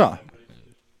överdrivet korta?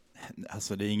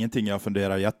 Alltså det är ingenting jag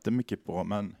funderar jättemycket på,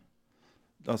 men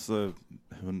alltså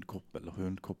hundkoppel.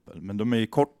 Men de är ju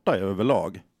korta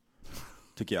överlag,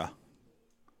 tycker jag.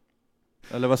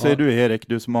 Eller vad säger du, Erik,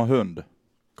 du som har hund?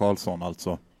 Karlsson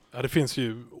alltså. Ja, det finns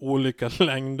ju olika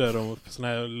längder och såna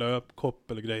här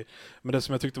löpkoppel och grejer. Men det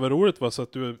som jag tyckte var roligt var så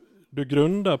att du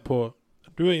grundar på,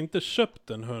 du har inte köpt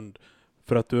en hund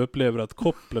för att du upplever att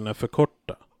kopplen är för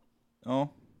korta. Ja,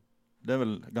 det är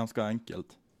väl ganska enkelt.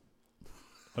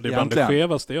 Och det är bland det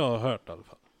skevaste jag har hört i alla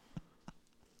fall.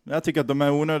 Jag tycker att de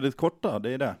är onödigt korta, det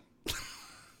är det.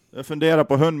 Jag funderar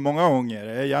på hund många gånger.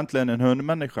 Jag är egentligen en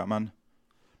hundmänniska, men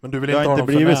du vill det inte har ha inte dem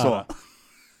för blivit nära. så.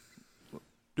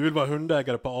 Du vill vara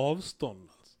hundägare på avstånd.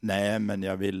 Alltså. Nej, men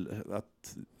jag vill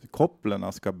att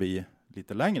kopplerna ska bli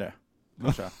lite längre.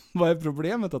 Kanske. Vad är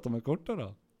problemet att de är korta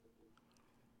då?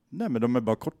 Nej, men de är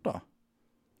bara korta.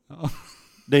 Ja.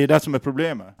 Det är det som är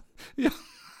problemet.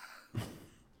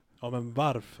 Ja, men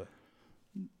varför?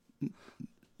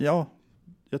 Ja,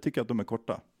 jag tycker att de är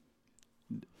korta.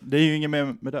 Det är ju inget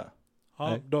mer med det. Ja,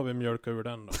 Nej. då har vi mjölkat ur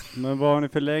den då. Men vad har ni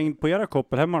för längd på era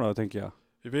koppel hemma då, tänker jag?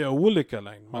 Vi har olika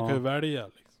längd. Man Ja. kan ju välja.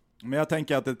 Liksom. Men jag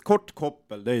tänker att ett kort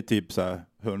koppel, det är typ så här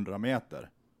 100 meter.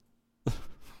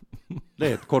 Det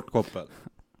är ett kort koppel.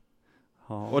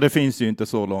 Ja. Och det finns ju inte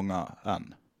så långa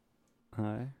än.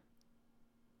 Nej.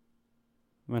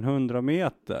 Men 100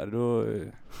 meter, då...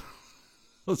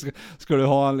 Ska du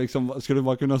ha en liksom, ska du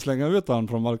bara kunna slänga ut han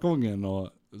från balkongen och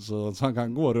så han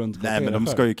kan gå runt? Nej, men de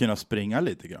ska ju kunna springa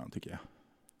lite grann, tycker jag.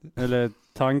 Eller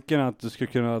tanken att du skulle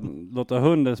kunna låta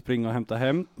hunden springa och hämta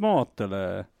hämtmat,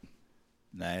 eller?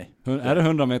 Nej. Är det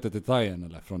 100 meter till tajen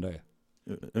eller från dig?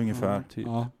 Ungefär. Ja, typ.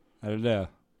 Ja, är det?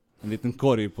 En liten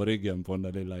korg på ryggen på den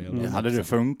där lilla jävla. Hade det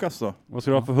funkat så? Vad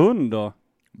ska du ha för hund då?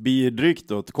 Bidrygt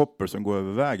då ett koppel som går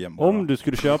över vägen bara. Om du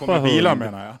skulle köpa Kommer hund. bilar,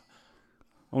 menar jag.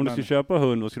 Om du skulle köpa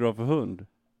hund, vad skulle du ha för hund?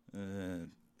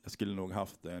 Jag skulle nog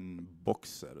haft en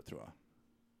boxer, tror jag.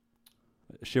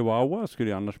 Chihuahua skulle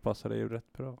ju annars passa dig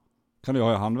rätt bra. Kan du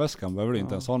ha i handväskan, behöver du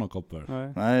inte Ja. ens ha någon koppel.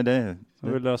 Nej, Nej, det så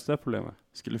vi löste det problemet.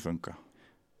 skulle funka.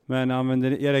 Men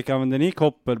använder ni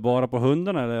koppel bara på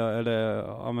hundarna eller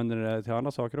använder ni det till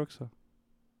andra saker också?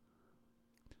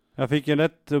 Jag fick en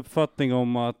lätt uppfattning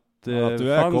om att Att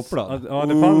du är kopplad.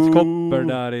 Det fanns koppel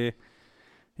där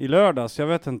i lördags, jag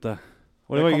vet inte.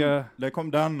 Och det var inga, Det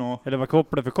kom den och... eller var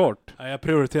kopplet för kort? Nej, jag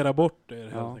prioriterar bort det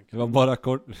helt Ja. enkelt. Det var bara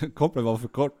kopplet var för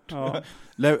kort. Ja.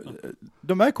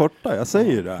 De är korta, jag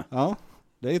säger ju det. Ja,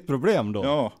 det är ett problem då.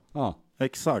 Ja, Ja.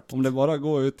 exakt. Om det bara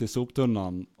går ut till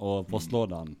soptunnan och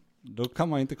postlådan, då kan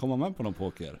man inte komma med på någon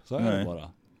poker. Så är det Nej.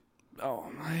 bara. Ja,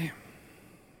 nej.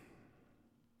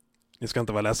 Ni ska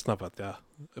inte vara ledsna för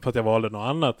att jag valde något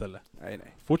annat, eller? Nej.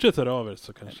 Fortsätt höra av er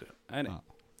så kanske. Nej. Ja.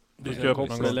 Du ska Jag upp någon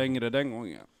kopplade gång. längre den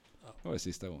gången. Det var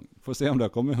sista gången. Får se om det har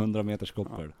kommit 100 meters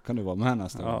koppel. Kan du vara med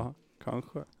nästa gång? Ja,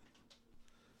 kanske.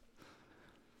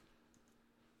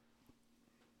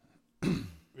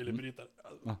 Vill du bryta?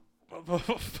 Ja. Vad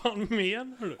fan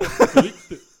menar du? På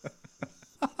riktigt?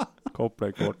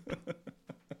 Kopplet kort.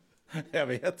 Jag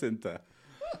vet inte.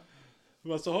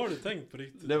 Vad så har du tänkt på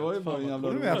riktigt? Det var ju bara Fan, en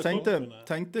vad jävla coola Men jag kopplorna är.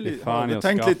 tänkte lite, Fan, jag jag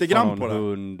tänkte lite skaffar grann på någon det.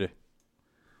 hund.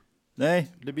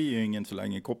 Nej, det blir ju ingen så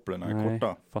länge kopplen är Nej,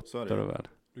 korta. Så är fattar det. du väl?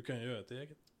 Du kan göra ett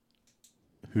eget.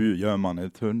 Hur gör man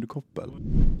ett hundkoppel?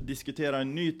 Diskutera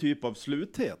en ny typ av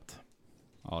sluthet.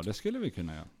 Ja, det skulle vi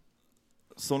kunna göra.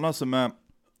 Sådana som är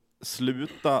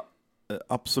sluta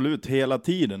absolut hela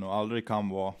tiden och aldrig kan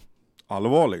vara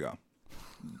allvarliga.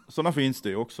 Sådana finns det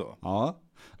ju också. Ja,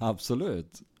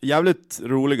 absolut. Jävligt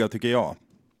roliga tycker jag.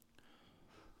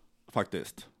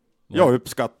 Faktiskt. Jag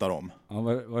uppskattar dem. Ja,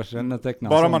 vad kännetecknar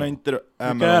Bara sån? man inte är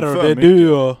Vilka med är dem det? för Det är mycket.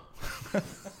 du och...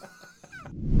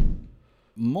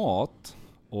 Mat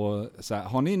och så här,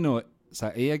 har ni några så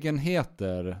här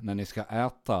egenheter när ni ska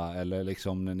äta eller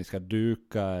liksom när ni ska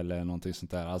duka eller någonting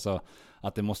sånt där? Alltså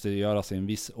att det måste göras i en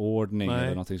viss ordning Nej. eller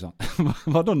någonting sånt.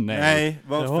 Vadå nej? Nej,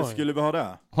 Det har varför jag. skulle vi ha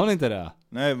det? Har ni inte det?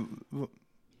 Nej,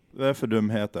 vad är det för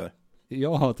dumheter?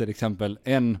 Jag har till exempel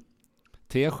en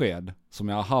tesked som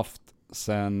jag har haft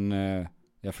sen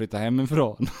jag flyttade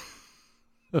hemifrån.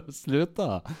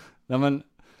 Sluta. Nej, men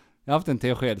jag har haft en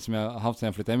tesked som jag har haft sen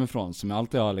jag flyttade hemifrån, som jag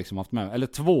alltid har liksom haft med mig. Eller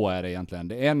 2 är det egentligen.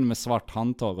 Det är en med svart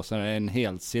handtag och sen är det en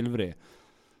helt silvrig.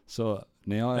 Så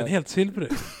när jag... En helt silvrig?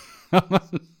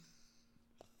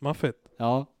 Maffigt.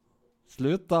 Ja.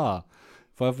 Sluta.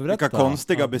 Får jag berätta? Vilka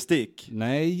konstiga bestick.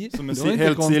 Nej. Som det var är inte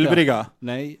helt konstiga. silvriga.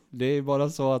 Nej, det är bara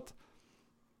så att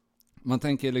man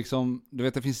tänker liksom, du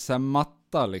vet det finns så här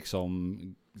matta liksom,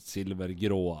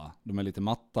 silvergråa, de är lite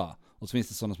matta. Och så finns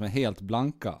det sådana som är helt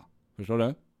blanka. Förstår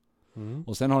du? Mm.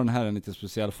 Och sen har den här en lite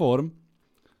speciell form.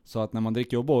 Så att när man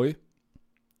dricker O'boy,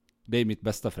 det är mitt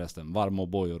bästa förresten, varm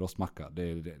O'boy och rostmacka,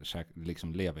 det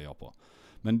liksom lever jag på.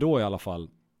 Men då i alla fall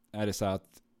är det så här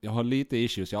att jag har lite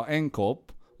issues, jag har en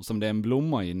kopp och som det är en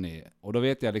blomma inne i. Och då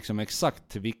vet jag liksom exakt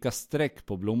till vilka streck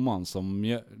på blomman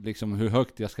som liksom hur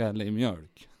högt jag ska hälla i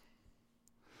mjölk.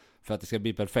 För att det ska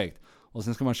bli perfekt. Och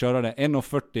sen ska man köra det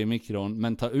 1,40 i mikron,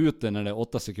 men ta ut det när det är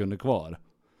 8 sekunder kvar.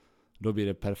 Då blir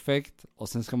det perfekt. Och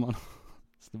sen ska man...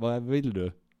 Vad vill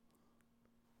du?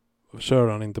 Kör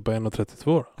han inte på 1,32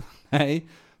 då? Nej,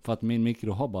 för att min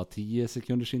mikro har bara 10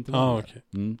 sekunders intervaller.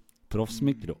 Okej.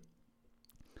 Proffsmikro.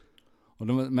 Och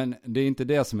men det är inte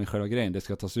det som är själva grejen. Det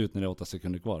ska tas ut när det är 8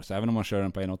 sekunder kvar. Så även om man kör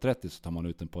den på 1,30 så tar man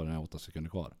ut den på när det är 8 sekunder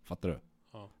kvar. Fattar du?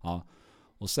 Ja.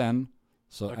 Och sen...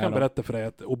 Så jag kan berätta för dig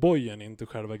att O'boyen är inte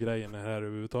själva grejen här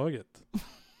överhuvudtaget.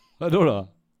 Vadå då?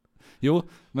 Jo,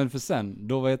 men för sen,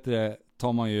 då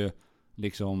tar man ju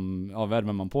liksom,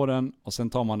 värmer man på den och sen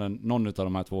tar man någon av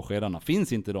de här 2 skedarna.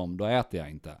 Finns inte de, då äter jag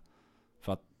inte.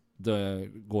 För att det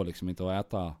går liksom inte att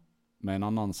äta med en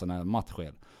annan sån här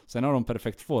mattsked. Sen har de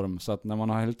perfekt form, så att när man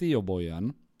har hällt i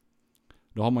O'boyen,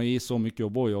 då har man ju i så mycket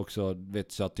O'boy också,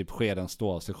 så att typ skeden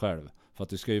står av sig själv. För att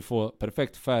du ska ju få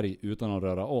perfekt färg utan att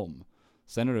röra om.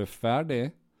 Sen när du är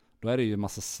färdig, då är det ju en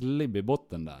massa slibb i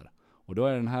botten där. Och då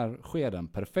är den här skeden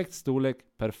perfekt storlek,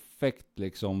 perfekt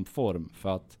liksom form för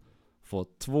att få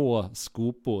 2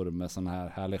 skopor med sån här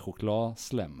härlig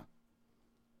chokladslem.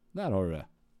 Där har du det.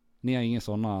 Ni har inga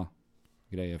sådana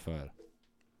grejer för er.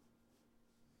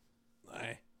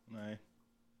 Nej.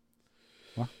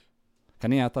 Va? Kan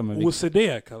ni äta med OCD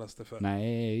kallas det för.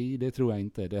 Nej, det tror jag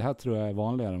inte. Det här tror jag är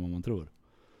vanligare än vad man tror.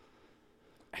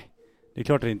 Det är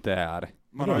klart det inte är.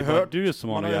 Man har ju hört, du som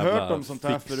man har har ju jävla hört om sånt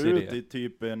här fix förut idé. i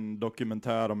typ en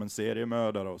dokumentär om en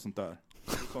seriemördare och sånt där.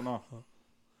 Sådana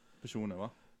personer, va?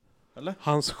 Eller?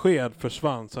 Hans sked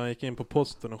försvann så han gick in på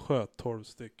posten och sköt 12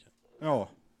 stycken. Ja,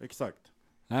 exakt.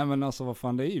 Nej men alltså vad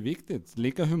fan, det är ju viktigt.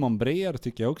 Lika hur man brer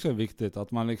tycker jag också är viktigt.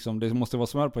 Att man liksom, det måste vara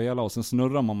smör på hela och sen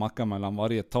snurrar man mackan mellan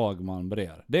varje tag man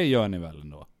brer. Det gör ni väl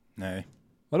ändå? Nej.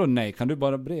 Vadå nej? Kan du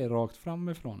bara bre rakt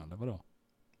framifrån eller vadå?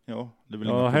 Ja, det blir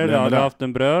Ja, hellre hade haft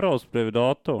en brödrost bredvid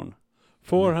datorn.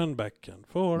 Forehand, backhand. Nej,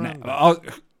 Forehand.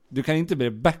 du kan inte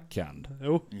bre backhand.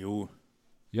 Jo.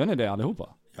 Gör ni det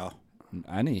allihopa? Ja.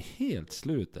 Är ni helt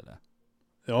slut eller?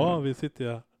 Ja, vi sitter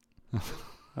ju här.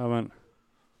 Ja men.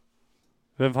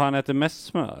 Vem fan äter mest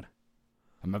smör?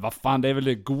 Ja, men vad fan, det är väl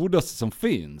det godaste som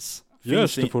finns?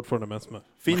 Görs det fortfarande med smör?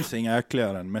 Finns inga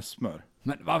äckligare än mässmör.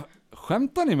 Men vad,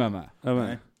 skämtar ni med mig? Ja, men.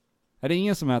 Nej. Är det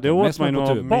ingen som äter Det åt mässmör man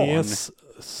på ju tub? barn.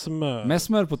 Mässmör.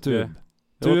 Mässmör på tub.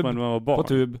 Det åt Tub man när man var barn. på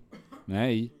tub.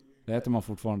 Nej, det äter man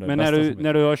fortfarande. Men Bästa som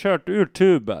när du har kört ur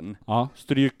tuben, Ja.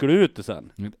 stryker du ut det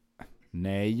sen?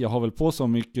 Nej, jag har väl på så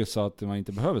mycket så att man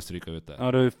inte behöver stryka ut det.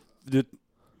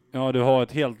 Ja, du har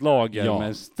ett helt lager med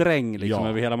en sträng liksom Ja.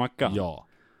 över hela mackan. Ja.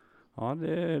 Ja,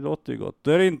 det låter ju gott.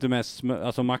 Då är det inte mest smör,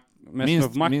 alltså mest smör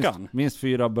på mackan. Minst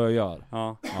 4 böjar.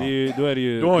 Ja, det är ju, då är det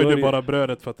ju... Då har är ju det du bara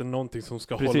brödet för att det är någonting som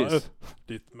ska Precis. hålla upp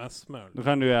ditt mässmör. Då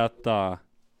kan du ju äta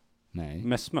Nej.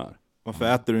 med smör.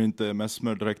 Varför äter du inte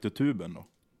mässmör direkt ur tuben då?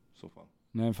 Så fall.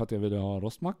 Nej, för att jag ville ha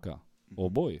rostmacka.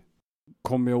 Oh boy.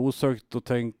 Kommer jag osökt att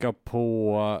tänka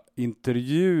på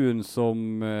intervjun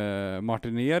som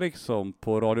Martin Eriksson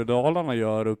på Radio Dalarna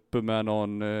gör uppe med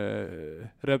någon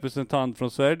representant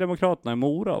från Sverigedemokraterna i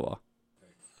Mora, va?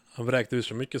 Han vräkte ut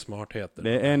så mycket smartheter.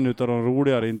 Det är en av de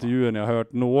roligare intervjuerna jag har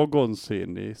hört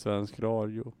någonsin i svensk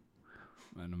radio.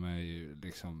 Men de är ju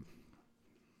liksom...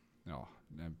 Ja,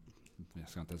 jag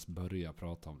ska inte ens börja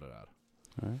prata om det där.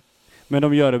 Nej. Men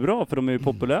de gör det bra för de är ju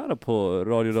populära på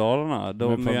Radio Dalarna.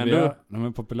 De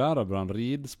är populära bland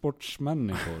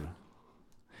ridsportsmänniskor.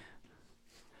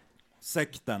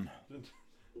 Sekten.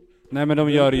 Nej men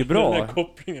de gör det ju Den bra. här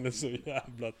kopplingen är så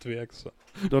jävla tveksam.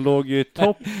 De låg ju i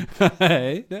topp.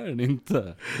 Nej, det är den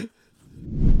inte.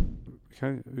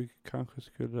 Vi kanske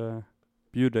skulle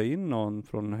bjuda in någon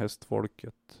från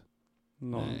hästfolket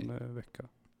någon vecka.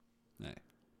 Nej.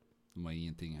 De har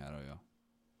ingenting här att göra.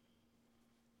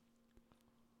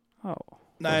 Ja.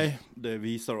 Nej, det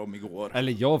visar de igår.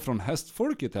 Eller jag från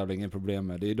hästfolket har inget problem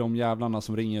med. Det är de jävlarna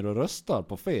som ringer och röstar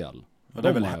på fel. Ja, det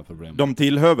är väl har jag problem med. De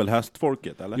tillhör väl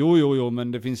hästfolket, eller? Jo,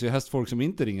 men det finns ju hästfolk som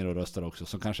inte ringer och röstar också,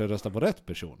 som kanske röstar på rätt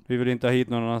person. Vi vill inte ha hit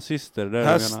några nazister, det är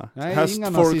det jag menar. Nej, inga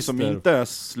Hästfolk nazister som inte är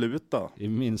sluta. i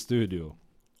min studio.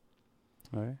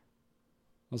 Nej.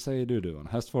 Vad säger du, Duvan?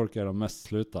 Hästfolk är de mest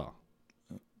sluta.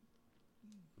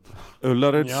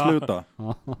 Ullared Ja. sluta.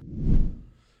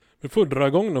 Vi får dra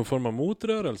igång någon form av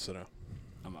motrörelse då.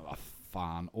 Ja, men vad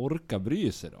fan, orka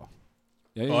bry sig då?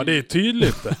 Ja, det är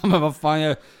tydligt det. Men vad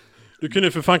fan, Du kunde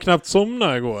ju för fan knappt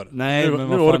somna igår. Nej, nu, men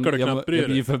nu vad fan, orkar du knappt bry jag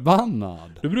blir dig.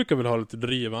 förbannad. Du brukar väl ha lite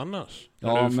driv annars?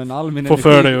 Ja, Eller men all min får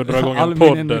för dig att dra igång en all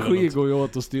podd min eller energi något. går ju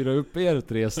åt att styra upp er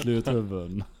tre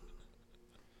sluthuvuden.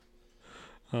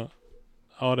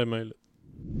 Ja, det är möjligt.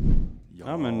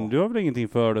 Ja, men du har väl ingenting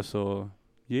för det, så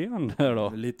ge han det då.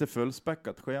 Lite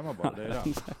fullspäckat schema bara, det är det.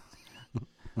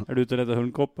 Är du ute och letar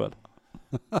hundkoppel?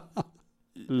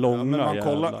 Långa Ja, men man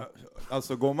jävlar. kollar,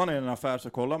 alltså går man i en affär så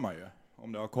kollar man ju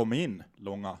om det har kommit in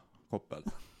långa koppel.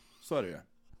 Så är det ju.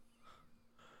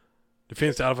 Det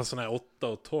finns i alla fall sådana här 8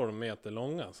 och 12 meter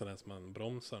långa, sådana som man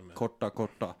bromsar med. Korta.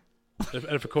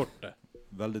 Är det för kort det?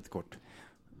 Väldigt kort.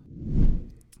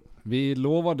 Vi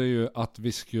lovade ju att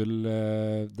vi skulle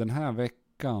den här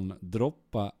veckan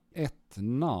droppa ett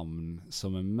namn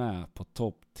som är med på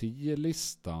topp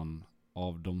 10-listan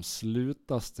av de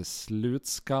slutaste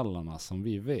slutskallarna som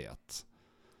vi vet.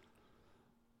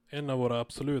 En av våra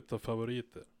absoluta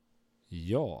favoriter.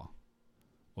 Ja.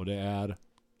 Och det är...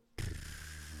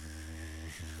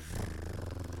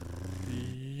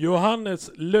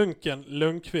 Johannes Lunken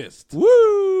Lundqvist.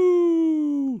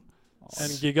 Woo! En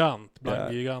gigant bland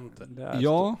Där. giganter. Där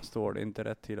Ja. står det inte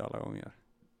rätt till alla gånger.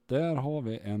 Där har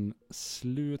vi en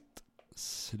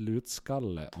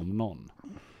slutskalle om någon.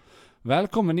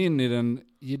 Välkommen in i den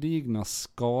gedigna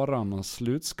skaran av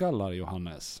slutskallar,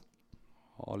 Johannes.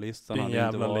 Ja, listan Din hade inte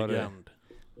jävla varit... legend.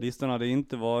 Listan hade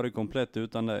inte varit komplett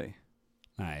utan dig.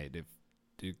 Nej, det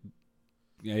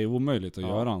är omöjligt att Ja,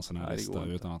 göra en sån här nej, det lista går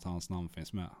inte. utan att hans namn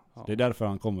finns med. Ja. Det är därför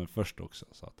han kommer först också.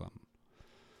 Så att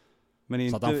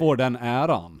Men han får den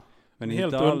äran. En men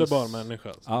helt inte alls underbar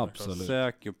människa. Absolut.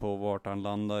 säker på vart han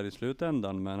landar i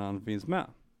slutändan, men han finns med.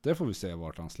 Det får vi se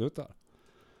vart han slutar.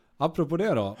 Apropå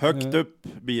det då. Högt upp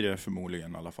blir det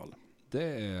förmodligen i alla fall. Det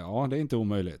är inte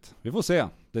omöjligt. Vi får se.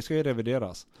 Det ska ju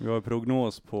revideras. Vi har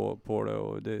prognos på det,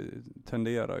 och det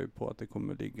tenderar ju på att det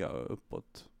kommer ligga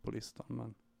uppåt på listan.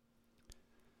 Men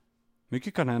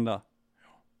mycket kan hända.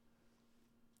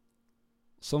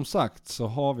 Som sagt så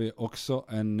har vi också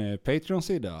en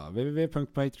Patreon-sida.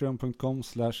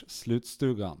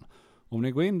 www.patreon.com/slutstugan. Om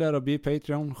ni går in där och blir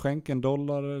Patreon, skänk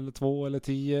 $1 eller 2 eller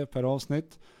 10 per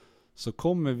avsnitt, så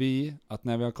kommer vi att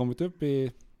när vi har kommit upp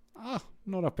i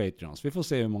några Patreons, vi får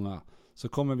se hur många, så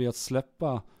kommer vi att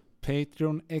släppa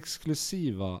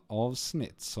Patreon-exklusiva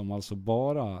avsnitt som alltså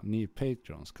bara ni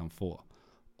Patreons kan få.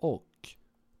 Och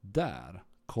där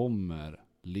kommer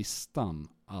listan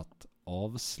att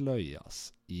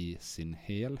avslöjas i sin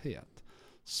helhet.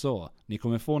 Så ni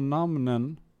kommer få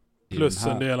namnen i Plus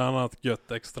den en här. del annat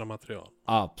gött extra material.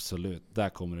 Absolut, där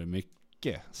kommer det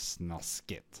mycket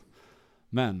snaskigt.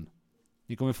 Men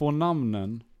ni kommer få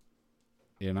namnen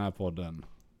i den här podden.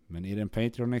 Men i den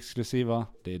Patreon-exklusiva,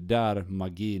 det är där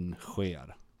magin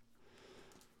sker.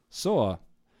 Så,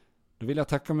 då vill jag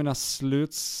tacka mina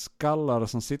slutskallar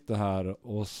som sitter här.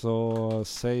 Och så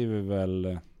säger vi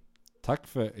väl tack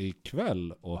för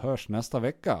ikväll och hörs nästa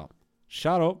vecka.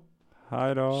 Tja då!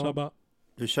 Hej då! Shabba.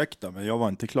 Ursäkta, men jag var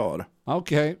inte klar.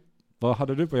 Okej, vad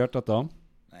hade du på hjärtat då?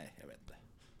 Nej, jag vet inte.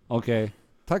 Okej,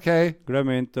 tack hej! Glöm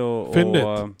inte att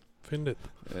Fyndigt.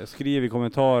 skriv i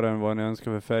kommentaren vad ni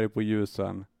önskar för färg på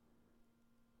ljusen.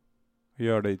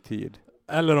 Gör det i tid.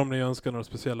 Eller om ni önskar några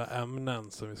speciella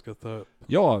ämnen som vi ska ta upp.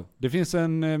 Ja, det finns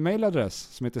en mailadress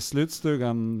som heter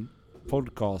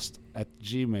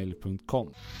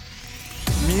slutstuganpodcast@gmail.com.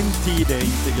 Min tid är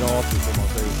inte gratis om man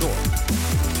säger så.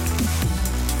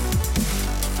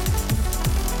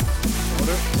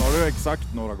 Har du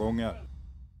exakt några gånger?